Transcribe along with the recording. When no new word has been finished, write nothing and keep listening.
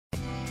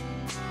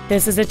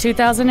This is a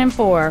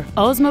 2004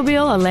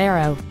 Oldsmobile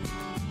Alero.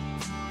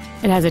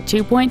 It has a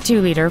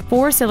 2.2-liter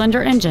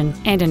four-cylinder engine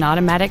and an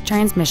automatic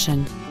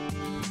transmission.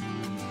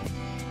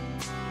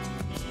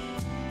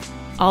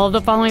 All of the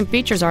following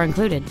features are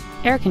included: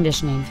 air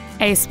conditioning,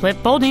 a split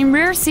folding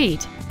rear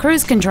seat,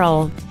 cruise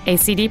control, a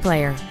CD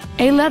player,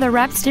 a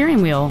leather-wrapped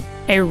steering wheel,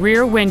 a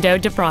rear window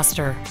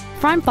defroster,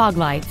 front fog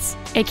lights,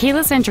 a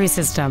keyless entry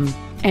system,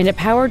 and a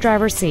power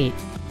driver's seat.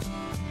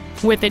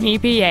 With an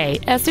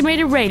EPA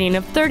estimated rating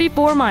of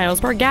 34 miles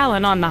per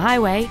gallon on the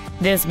highway,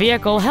 this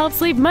vehicle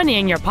helps leave money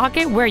in your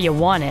pocket where you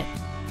want it.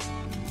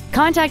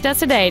 Contact us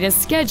today to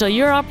schedule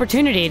your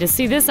opportunity to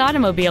see this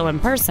automobile in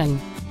person.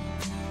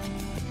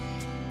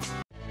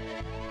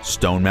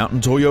 Stone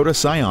Mountain Toyota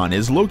Scion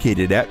is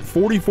located at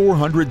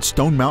 4400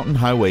 Stone Mountain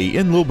Highway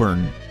in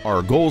Lilburn.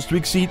 Our goal is to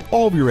exceed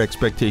all of your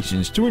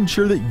expectations to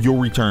ensure that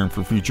you'll return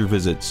for future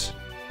visits.